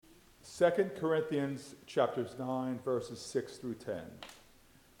2 Corinthians chapters 9, verses 6 through 10.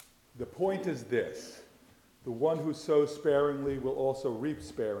 The point is this: the one who sows sparingly will also reap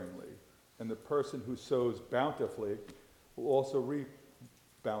sparingly, and the person who sows bountifully will also reap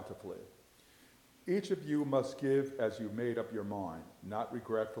bountifully. Each of you must give as you made up your mind, not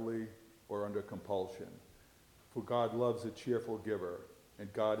regretfully or under compulsion. For God loves a cheerful giver,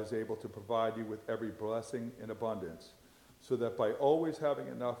 and God is able to provide you with every blessing in abundance, so that by always having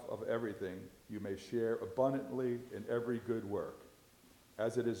enough of everything, you may share abundantly in every good work.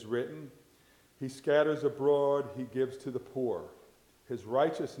 As it is written, He scatters abroad, He gives to the poor. His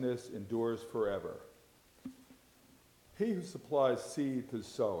righteousness endures forever. He who supplies seed to the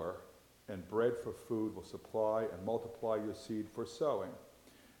sower and bread for food will supply and multiply your seed for sowing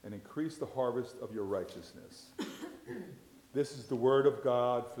and increase the harvest of your righteousness. This is the word of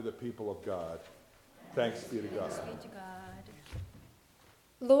God for the people of God. Thanks be to God. Thanks be to God.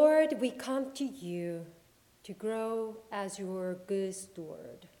 Lord, we come to you to grow as your good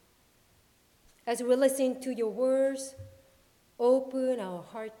steward. As we listen to your words, open our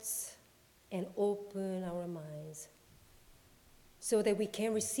hearts and open our minds so that we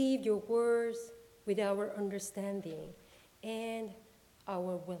can receive your words with our understanding and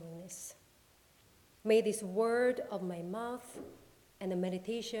our willingness. May this word of my mouth and the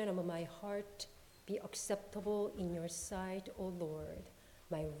meditation of my heart be acceptable in your sight, O Lord,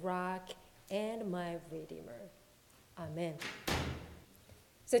 my rock and my redeemer. Amen.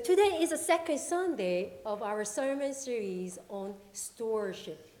 So today is the second Sunday of our sermon series on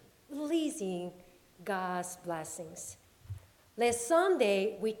stewardship, releasing God's blessings. Last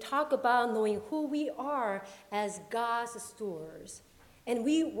Sunday, we talked about knowing who we are as God's stewards, and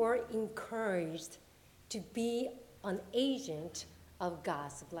we were encouraged to be an agent of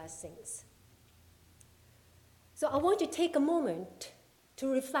God's blessings. So I want you to take a moment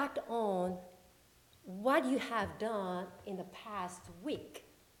to reflect on what you have done in the past week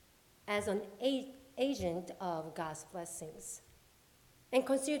as an agent of God's blessings, and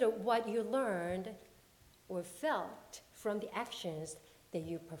consider what you learned or felt from the actions that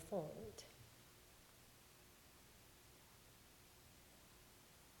you performed.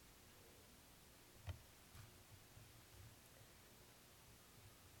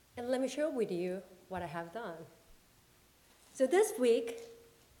 And let me share with you what I have done. So this week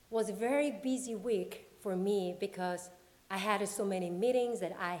was a very busy week for me because I had so many meetings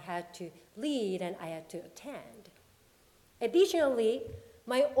that I had to lead and I had to attend. Additionally,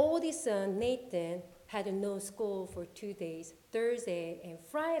 my oldest son, Nathan, had no school for 2 days, Thursday and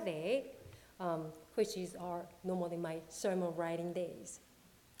Friday, which are normally my sermon writing days.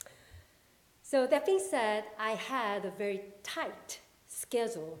 So that being said, I had a very tight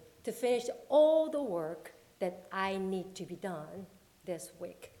schedule to finish all the work that I need to be done this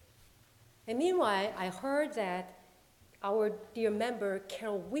week. And meanwhile, I heard that our dear member,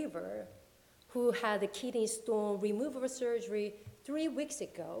 Carol Weaver, who had a kidney stone removal surgery 3 weeks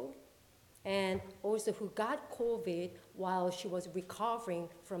ago, and also who got COVID while she was recovering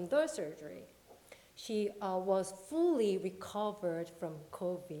from the surgery. She was fully recovered from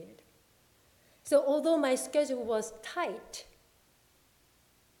COVID. So although my schedule was tight,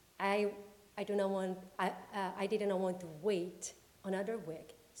 I didn't want to wait another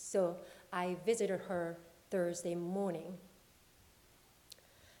week. So I visited her Thursday morning.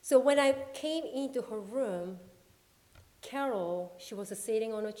 So when I came into her room, Carol, she was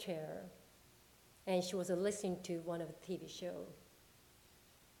sitting on a chair, and she was listening to one of the TV shows.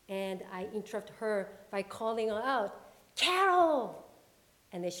 And I interrupted her by calling her out, "Carol!"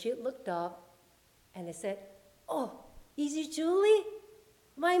 And then she looked up, and they said, "Oh, is it Julie,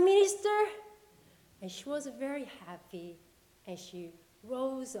 my minister?" And she was very happy, and she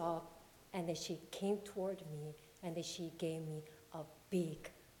rose up, and then she came toward me, and then she gave me a big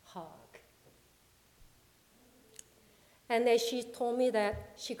hug. And then she told me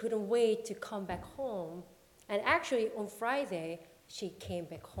that she couldn't wait to come back home. And actually, on Friday, she came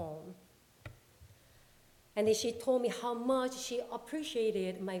back home. And then she told me how much she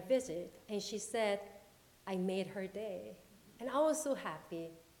appreciated my visit. And she said, I made her day. And I was so happy.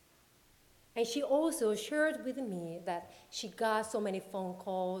 And she also shared with me that she got so many phone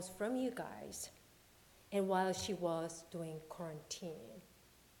calls from you guys, and while she was doing quarantine.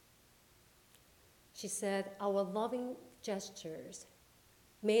 She said our loving gestures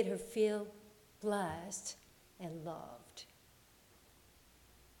made her feel blessed and loved.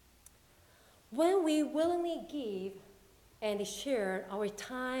 When we willingly give and share our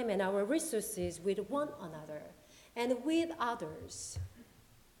time and our resources with one another and with others,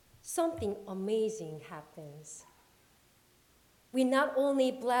 something amazing happens. we not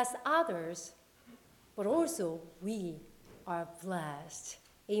only bless others, but also we are blessed.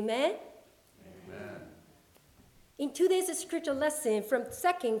 Amen? Amen. In today's scripture lesson from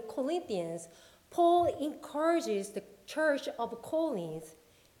 2 Corinthians, Paul encourages the church of Corinth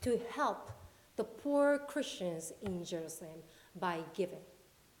to help the poor Christians in Jerusalem by giving.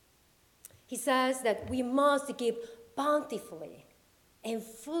 He says that we must give bountifully and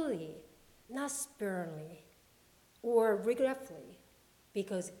fully, not sparingly or regretfully,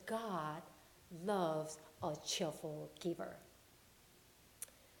 because God loves a cheerful giver.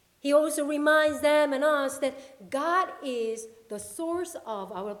 He also reminds them and us that God is the source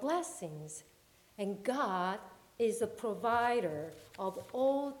of our blessings, and God is the provider of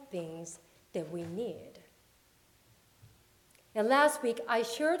all things that we need. And last week, I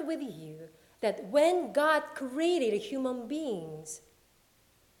shared with you that when God created human beings,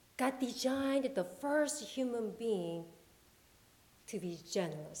 God designed the first human being to be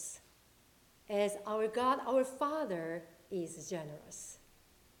generous, as our God, our Father, is generous.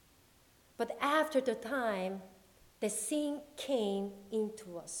 But after the time, the sin came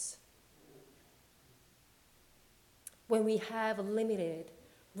into us. When we have limited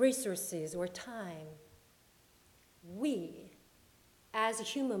resources or time, we, as a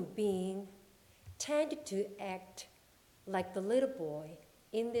human being, tend to act like the little boy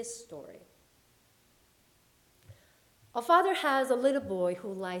in this story. A father has a little boy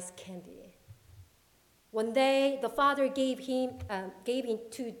who likes candy. One day, the father gave him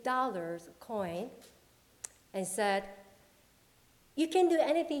 $2 coin and said, "You can do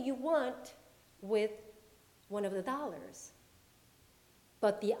anything you want with one of the dollars,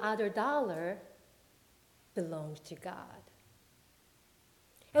 but the other dollar belongs to God."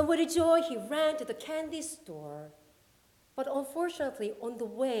 And with joy, he ran to the candy store, but unfortunately, on the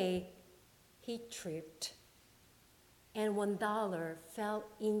way, he tripped, and $1 fell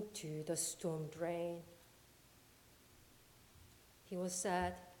into the storm drain. He was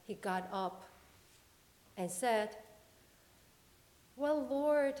sad. He got up and said, "Well,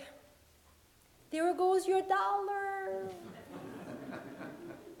 Lord, there goes your dollar."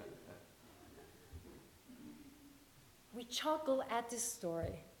 We chuckle at this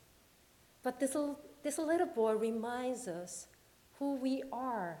story, but this little boy reminds us who we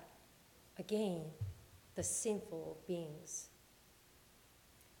are, again, the sinful beings.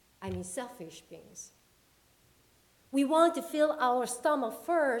 Selfish beings. We want to fill our stomach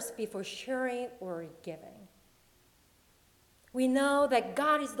first before sharing or giving. We know that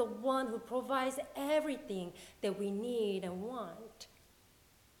God is the one who provides everything that we need and want.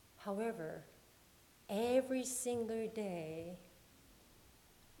 However, every single day,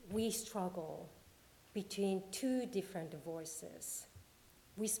 we struggle between two different voices,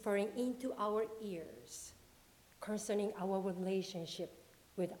 whispering into our ears concerning our relationship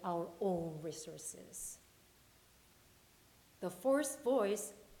with our own resources. The first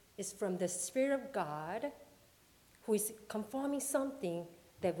voice is from the Spirit of God, who is confirming something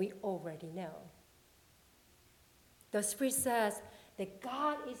that we already know. The Spirit says that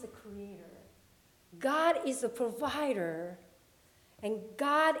God is a creator, God is a provider, and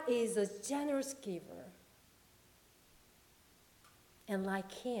God is a generous giver. And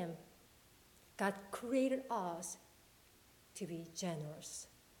like Him, God created us to be generous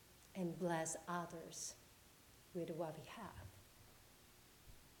and bless others with what we have.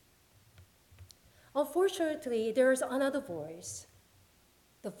 Unfortunately, there's another voice,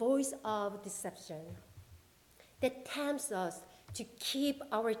 the voice of deception, that tempts us to keep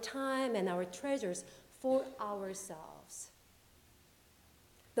our time and our treasures for ourselves.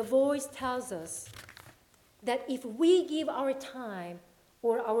 The voice tells us that if we give our time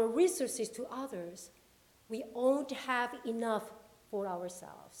or our resources to others, we won't have enough for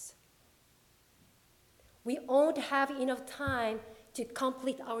ourselves. We won't have enough time to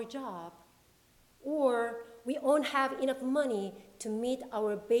complete our job, or we won't have enough money to meet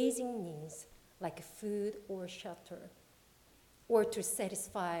our basic needs like food or shelter, or to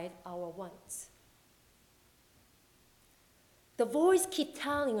satisfy our wants. The voice keeps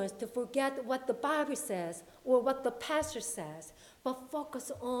telling us to forget what the Bible says or what the pastor says, but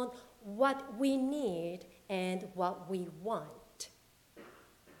focus on what we need and what we want.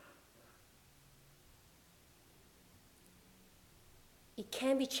 It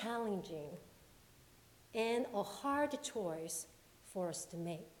can be challenging and a hard choice for us to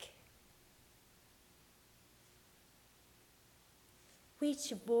make.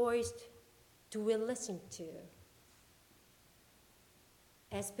 Which voice do we listen to?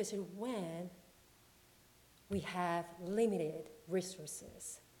 Especially when we have limited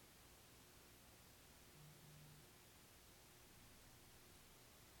resources.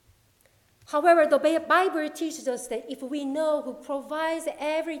 However, the Bible teaches us that if we know who provides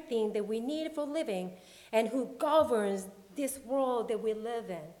everything that we need for living and who governs this world that we live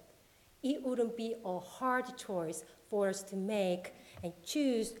in, it wouldn't be a hard choice for us to make and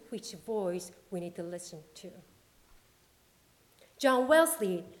choose which voice we need to listen to. John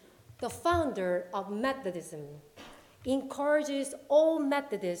Wesley, the founder of Methodism, encourages all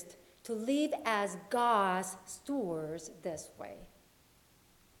Methodists to live as God's stewards this way.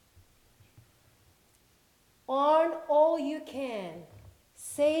 Earn all you can,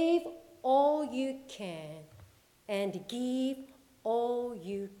 save all you can, and give all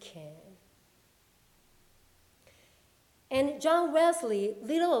you can. And John Wesley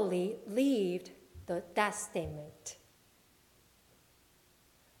literally lived that statement.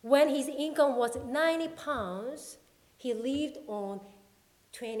 When his income was 90 pounds, he lived on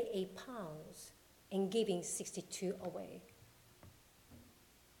 28 pounds and giving 62 away.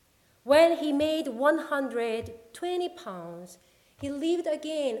 When he made 120 pounds, he lived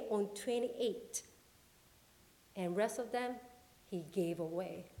again on 28, and rest of them he gave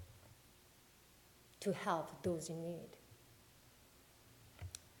away to help those in need.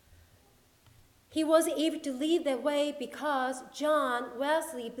 He was able to live that way because John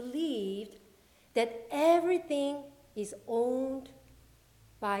Wesley believed that everything is owned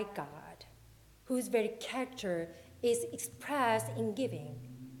by God, whose very character is expressed in giving,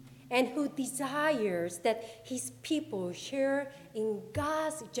 and who desires that his people share in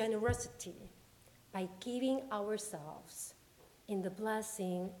God's generosity by giving ourselves in the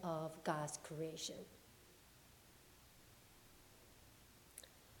blessing of God's creation.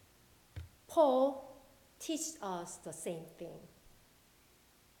 Paul teaches us the same thing.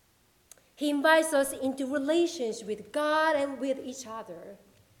 He invites us into relations with God and with each other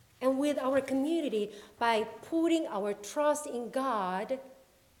and with our community by putting our trust in God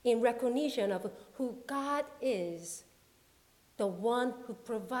in recognition of who God is, the one who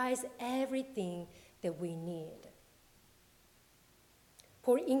provides everything that we need.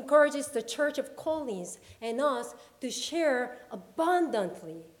 Paul encourages the Church of Corinth and us to share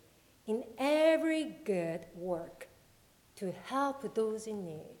abundantly in every good work to help those in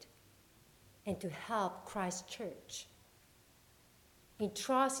need and to help Christ's church, in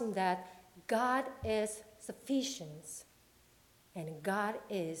trusting that God is sufficient and God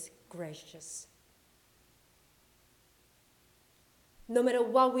is gracious. No matter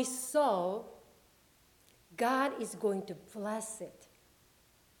what we sow, God is going to bless it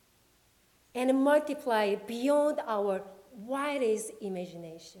and multiply it beyond our widest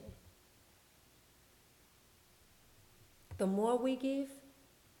imagination. The more we give,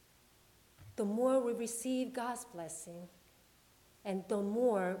 the more we receive God's blessing, and the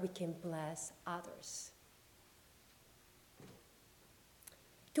more we can bless others.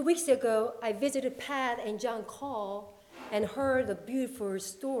 2 weeks ago, I visited Pat and John Call and heard a beautiful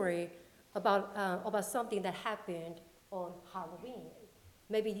story about something that happened on Halloween.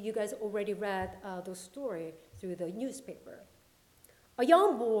 Maybe you guys already read the story through the newspaper. A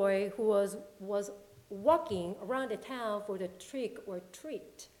young boy who was walking around the town for the trick or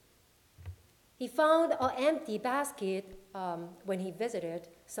treat. He found an empty basket when he visited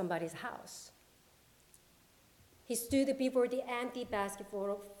somebody's house. He stood before the empty basket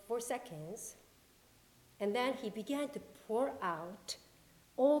for 4 seconds, and then he began to pour out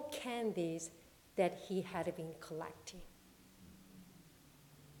all candies that he had been collecting.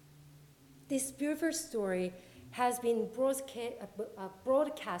 This beautiful story has been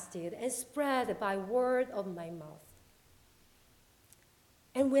broadcasted and spread by word of my mouth.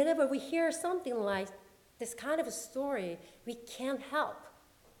 And whenever we hear something like this kind of a story, we can't help.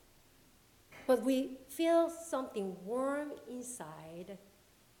 But we feel something warm inside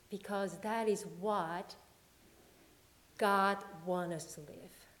because that is what God wants us to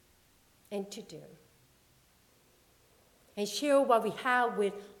live and to do. And share what we have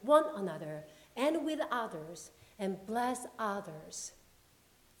with one another and with others and bless others.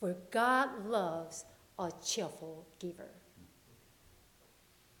 For God loves a cheerful giver.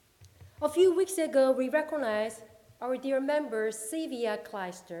 A few weeks ago, we recognized our dear member, Sylvia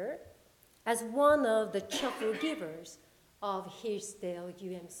Kleister, as one of the cheerful givers of Hillsdale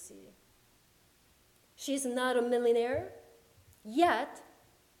UMC. She's not a millionaire, yet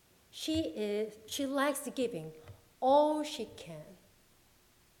she likes giving all she can.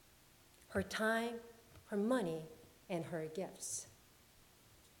 Her time, her money, and her gifts.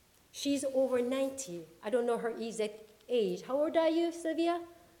 She's over 90. I don't know her exact age. How old are you, Sylvia?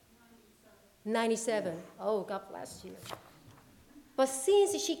 97. Oh, God bless you. But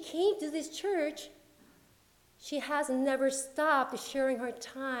since she came to this church, she has never stopped sharing her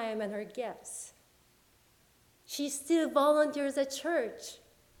time and her gifts. She still volunteers at church.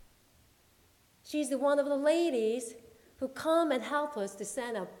 She's one of the ladies who come and help us to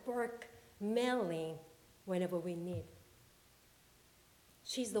send a bulk mailing whenever we need.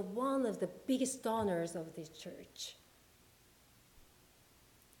 She's one of the biggest donors of this church.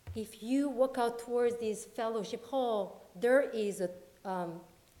 If you walk out towards this fellowship hall, there is a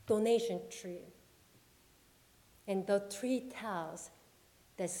donation tree. And the tree tells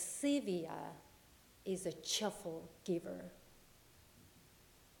that Sylvia is a cheerful giver.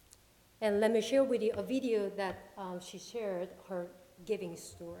 And let me share with you a video that she shared, her giving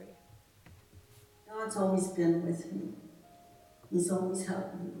story. God's always been with me. He's always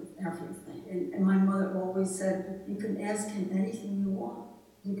helped me with everything. And my mother always said, you can ask him anything you want.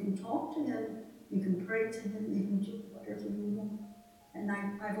 You can talk to him, you can pray to him, you can do whatever you want. And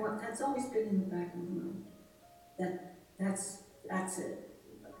that's always been in the back of my mind. That's it.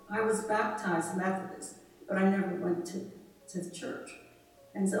 I was baptized Methodist, but I never went to the church.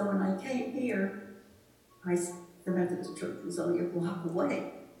 And so when I came here, the Methodist church was only a block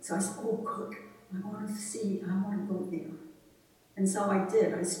away. So I said, oh, good, I want to go there. And so I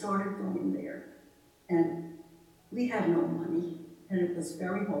did. I started going there. And we had no money, and it was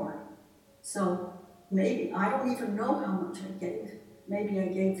very hard. So maybe, I don't even know how much I gave. Maybe I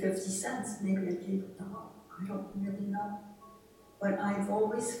gave 50 cents, maybe I gave $1. I don't really know. But I've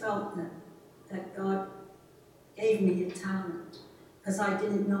always felt that God gave me a talent, because I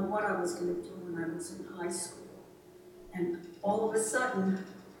didn't know what I was going to do when I was in high school. And all of a sudden,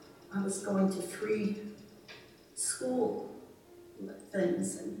 I was going to free school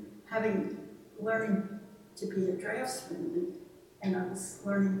things and learning to be a draftsman, and I was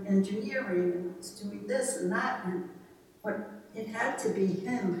learning engineering, and I was doing this and that, but it had to be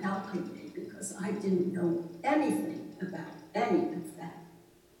him helping me, because I didn't know anything about any of that.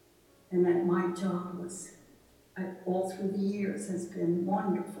 And that my job was, all through the years, has been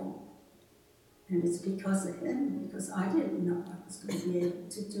wonderful. And it's because of him, because I didn't know I was going to be able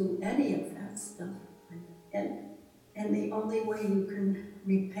to do any of that stuff. And the only way you can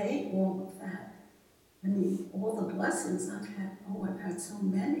repay all of that, I mean, all the blessings I've had so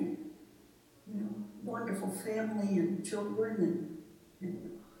many, wonderful family and children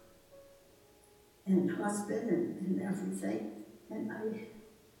and husband and everything. And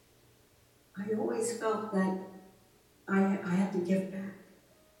I always felt that I had to give back.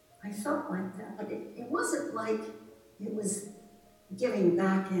 I felt like that, but it wasn't like it was giving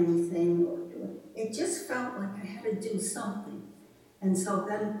back anything or doing. It just felt like I had to do something. And so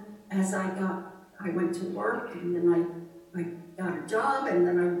then, as I went to work, and then I got a job, and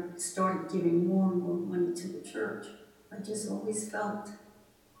then I started giving more and more money to the church. I just always felt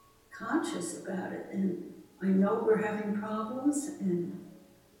conscious about it, and I know we're having problems, and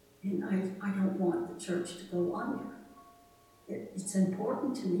I don't want the church to go under. It's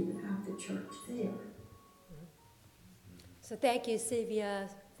important to me to have the church there. So thank you, Sylvia,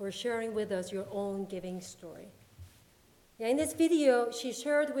 for sharing with us your own giving story. Yeah, in this video, she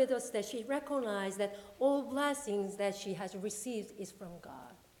shared with us that she recognized that all blessings that she has received is from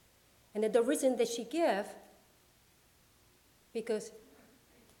God. And that the reason that she gives, because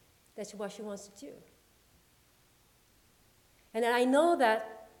that's what she wants to do. And I know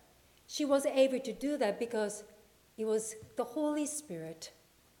that she was able to do that because it was the Holy Spirit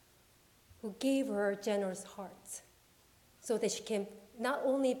who gave her generous hearts so that she can not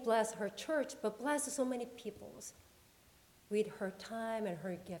only bless her church, but bless so many peoples with her time and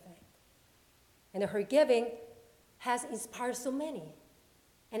her giving. And her giving has inspired so many.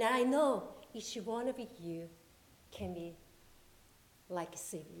 And I know each one of you can be like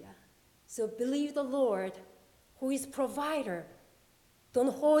Sylvia. So believe the Lord, who is provider.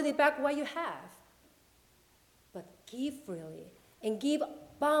 Don't hold it back what you have, but give freely and give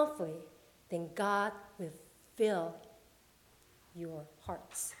bountifully. Then God will fill your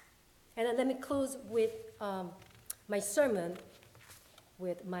hearts. And then let me close with my sermon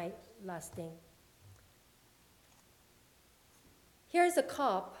with my last thing. Here's a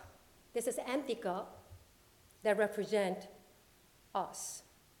cup. This is an empty cup that represents us.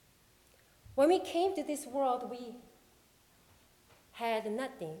 When we came to this world, we had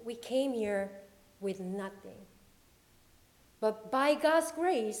nothing. We came here with nothing. But by God's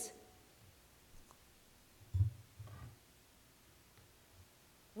grace,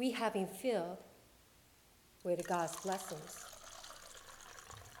 we have been filled with God's blessings.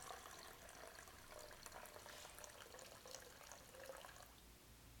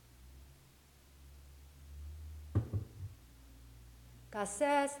 God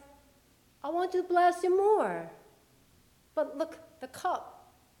says I want to bless you more. But look, the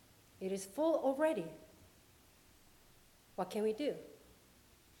cup, it is full already. What can we do?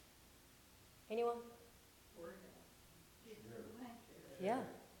 Anyone? Yeah,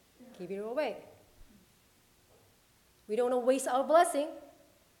 give it away. We don't want to waste our blessing.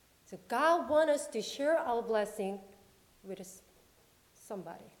 So God wants us to share our blessing with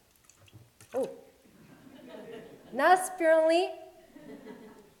somebody. Oh, not sparingly,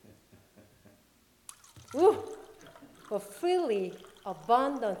 but freely,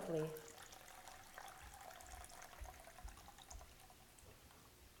 abundantly.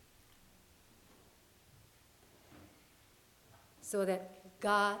 So that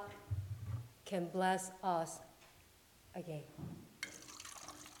God can bless us again.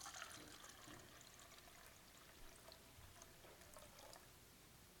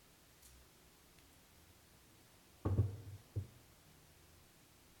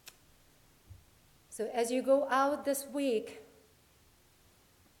 So as you go out this week,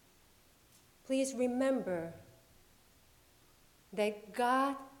 please remember that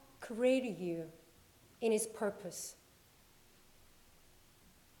God created you in His purpose.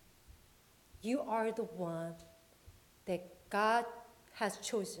 You are the one that God has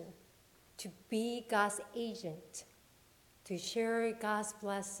chosen to be God's agent, to share God's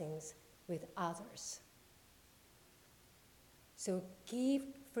blessings with others. So give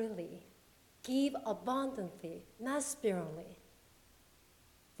freely, give abundantly, not sparingly,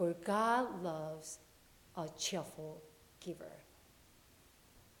 for God loves a cheerful giver.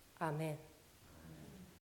 Amen.